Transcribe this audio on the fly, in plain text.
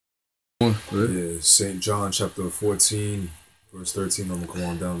Yeah, St. John chapter 14, verse 13, I'm going to come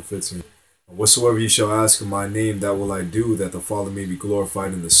on down to 15. Whatsoever ye shall ask in my name, that will I do, that the Father may be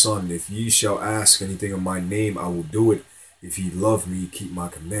glorified in the Son. If ye shall ask anything in my name, I will do it. If ye love me, keep my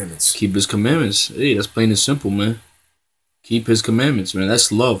commandments. Keep his commandments. Hey, that's plain and simple, man. Keep his commandments, man.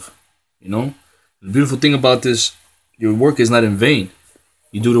 That's love, you know? The beautiful thing about this, your work is not in vain.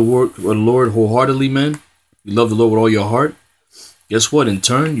 You do the work of the Lord wholeheartedly, man. You love the Lord with all your heart. Guess what? In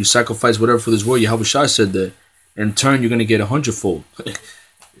turn, you sacrifice whatever for this world. Yahweh Shai said that. In turn, you're going to get 100-fold. I'm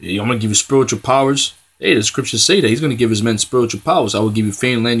going to give you spiritual powers. Hey, the scriptures say that. He's going to give his men spiritual powers. I will give you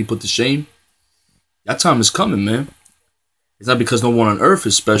fame, land you put to shame. That time is coming, man. It's not because no one on earth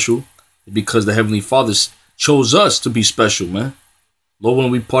is special. It's because the Heavenly Father chose us to be special, man. Lord,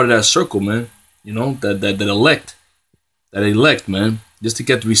 when we part of that circle, man. You know, that elect, man. Just to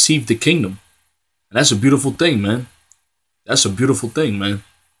get to receive the kingdom. And that's a beautiful thing, man. That's a beautiful thing, man.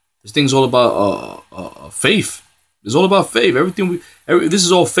 This thing's all about faith. It's all about faith. This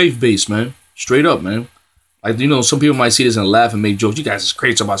is all faith-based, man. Straight up, man. Like, you know, some people might see this and laugh and make jokes. You guys is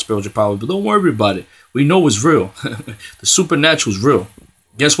crazy about spiritual power, but don't worry about it. We know it's real. The supernatural is real.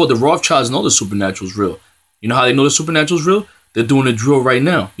 Guess what? The Rothschilds know the supernatural is real. You know how they know the supernatural is real? They're doing a drill right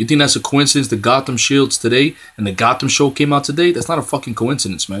now. You think that's a coincidence? The Gotham Shields today and the Gotham show came out today? That's not a fucking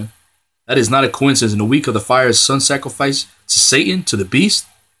coincidence, man. That is not a coincidence. In the week of the fire's son sacrifice to Satan, to the beast,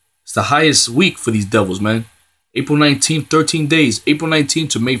 it's the highest week for these devils, man. April 19th, 13 days. April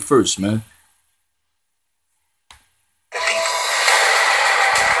 19th to May 1st, man. You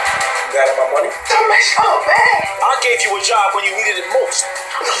got my money? Don't mess up, man. I gave you a job when you needed it most.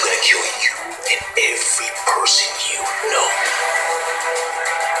 I'm gonna kill you and every person you know.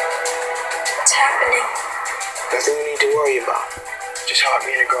 What's happening? Nothing you need to worry about. Just hard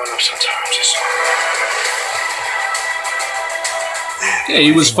being a grown-up sometimes, that's all. Yeah,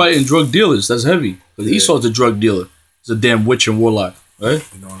 he was fighting drug dealers. That's heavy. But Esau's a drug dealer. He's a damn witch and warlock, right?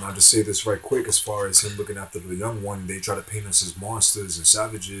 You know, and I'll just say this right quick, as far as him looking after the young one, they try to paint us as monsters and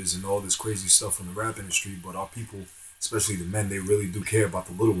savages and all this crazy stuff from the rap industry, but our people, especially the men, they really do care about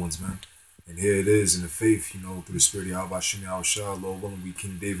the little ones, man. And here it is in the faith, you know, through the spirit of Yahweh Shem Yahweh Shah, Lord willing, we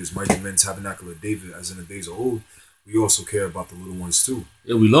King David's mighty men, tabernacle of David, as in the days of old. We also care about the little ones too.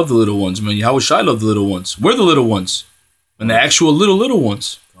 Yeah, we love the little ones, man. Yahweh Shai love the little ones. We're the little ones. And the actual little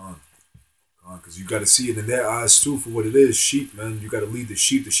ones. Because you got to see it in their eyes too for what it is. Sheep, man. You got to lead the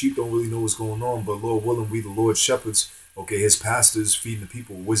sheep. The sheep don't really know what's going on. But Lord willing, we the Lord's shepherds. Okay, his pastors feeding the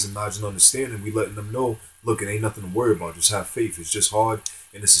people wisdom, knowledge, and understanding. We letting them know, look, it ain't nothing to worry about. Just have faith. It's just hard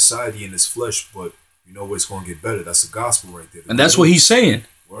in the society, in this flesh. But you know it's going to get better. That's the gospel right there. And that's what he's saying.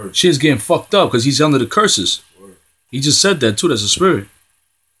 Word. Shit's getting fucked up because he's under the curses. Word. He just said that too. That's a spirit.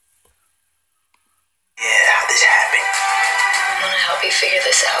 Yeah, how this happened? I want to help you figure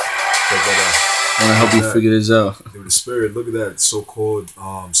this out. Check that out. I want to help you figure this out. Dude, the spirit, look at that so-called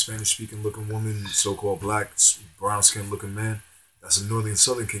Spanish-speaking looking woman, so-called black, brown-skinned looking man. That's a northern and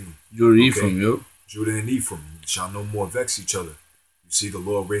southern kingdom. Judah and Ephraim, yo. Judah and Ephraim shall no more vex each other. You see the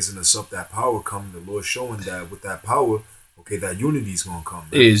Lord raising us up, that power coming, the Lord showing that with that power, okay, that unity is going to come.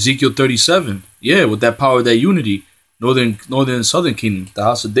 Hey, Ezekiel 37. Yeah, with that power, that unity. Northern and southern kingdom, the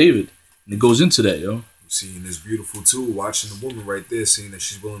house of David. And it goes into that, yo. Seeing this beautiful too, watching the woman right there, seeing that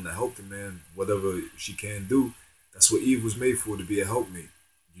she's willing to help the man, whatever she can do. That's what Eve was made for, to be a helpmate.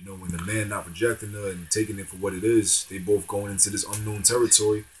 You know, when the man not rejecting her and taking it for what it is, they both going into this unknown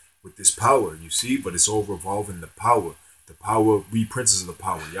territory with this power, you see? But it's all revolving the power. The power, we princes of the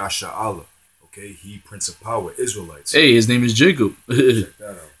power, Yasha Allah. Okay, he prince of power, Israelites. Hey, his name is Jacob. Check that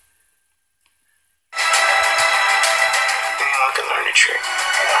out. I can learn a trick.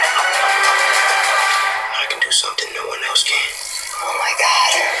 Something no one else can. Oh my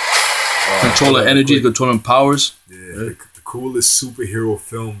God. Controlling energy, controlling powers. Yeah, the coolest superhero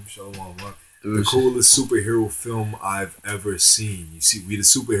film, Shalom, the coolest superhero film I've ever seen. You see, we the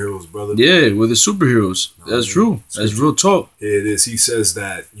superheroes, brother. Yeah, we're the superheroes. That's true. That's real talk. Here it is. He says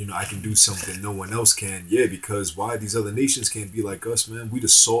that, you know, I can do something no one else can. Yeah, because why? These other nations can't be like us, man. We the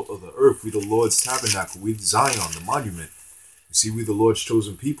salt of the earth. We the Lord's tabernacle. We Zion, the monument. You see, we the Lord's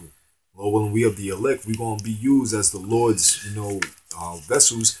chosen people. Lord willing, we of the elect, we're going to be used as the Lord's, you know,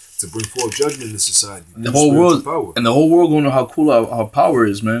 vessels to bring forth judgment in the society. And the whole world, going to know how cool our power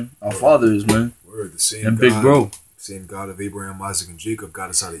is, man. Our Father is, man. Word, the same and God, big bro. Same God of Abraham, Isaac, and Jacob got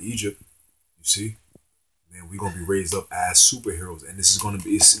us out of Egypt. You see? Man, we're going to be raised up as superheroes. And this is going to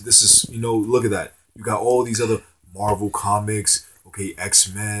be, this is, you know, look at that. You got all these other Marvel comics, okay,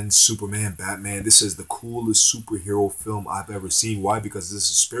 X-Men, Superman, Batman. This is the coolest superhero film I've ever seen. Why? Because this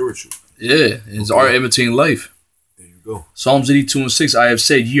is spiritual. Yeah, it's art imitating life. There you go. Psalms 82:6. I have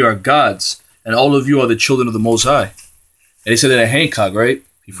said, ye are gods, and all of you are the children of the Most High. And they said that at Hancock, right?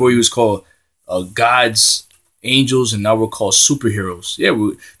 Before he was called gods, angels, and now we're called superheroes. Yeah,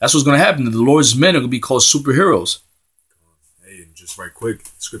 that's what's going to happen. The Lord's men are going to be called superheroes. Hey, and just right quick,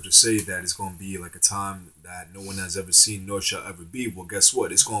 scriptures say that it's going to be like a time that no one has ever seen nor shall ever be. Well, guess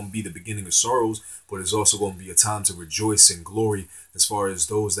what? It's going to be the beginning of sorrows, but it's also going to be a time to rejoice in glory as far as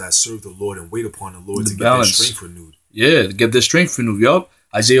those that serve the Lord and wait upon the Lord to get their strength renewed. Yeah, to get their strength renewed, yup.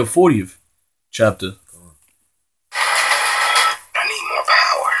 Isaiah 40th chapter. I need more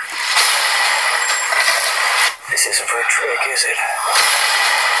power. This isn't for a trick, is it?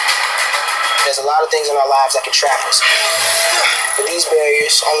 There's a lot of things in our lives that can trap us. But these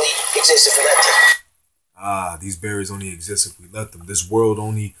barriers only exist if we let them. These barriers only exist if we let them. This world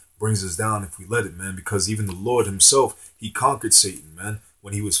only brings us down if we let it, man. Because even the Lord himself, he conquered Satan, man.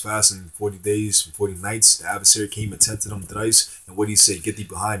 When he was fasting 40 days and 40 nights, the adversary came and tempted him thrice. And what he said, get thee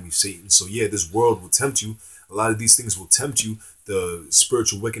behind me, Satan. So yeah, this world will tempt you. A lot of these things will tempt you. The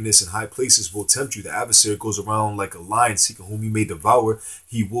spiritual wickedness in high places will tempt you. The adversary goes around like a lion seeking whom he may devour.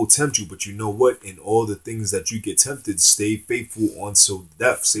 He will tempt you. But you know what? In all the things that you get tempted, stay faithful until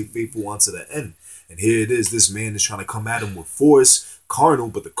death. Stay faithful unto the end. And here it is. This man is trying to come at him with force, carnal,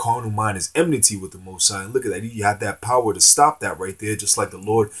 but the carnal mind is enmity with the Most High. And look at that. He had that power to stop that right there, just like the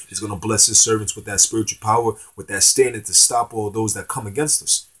Lord is going to bless his servants with that spiritual power, with that standard to stop all those that come against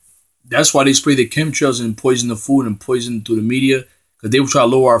us. That's why they spray the chemtrails and poison the food and poison through the media, because they will try to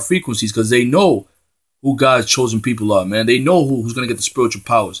lower our frequencies, because they know who God's chosen people are, man. They know who's going to get the spiritual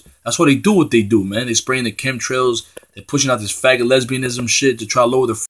powers. That's why they do what they do, man. They're spraying the chemtrails. They're pushing out this faggot lesbianism shit to try to lower the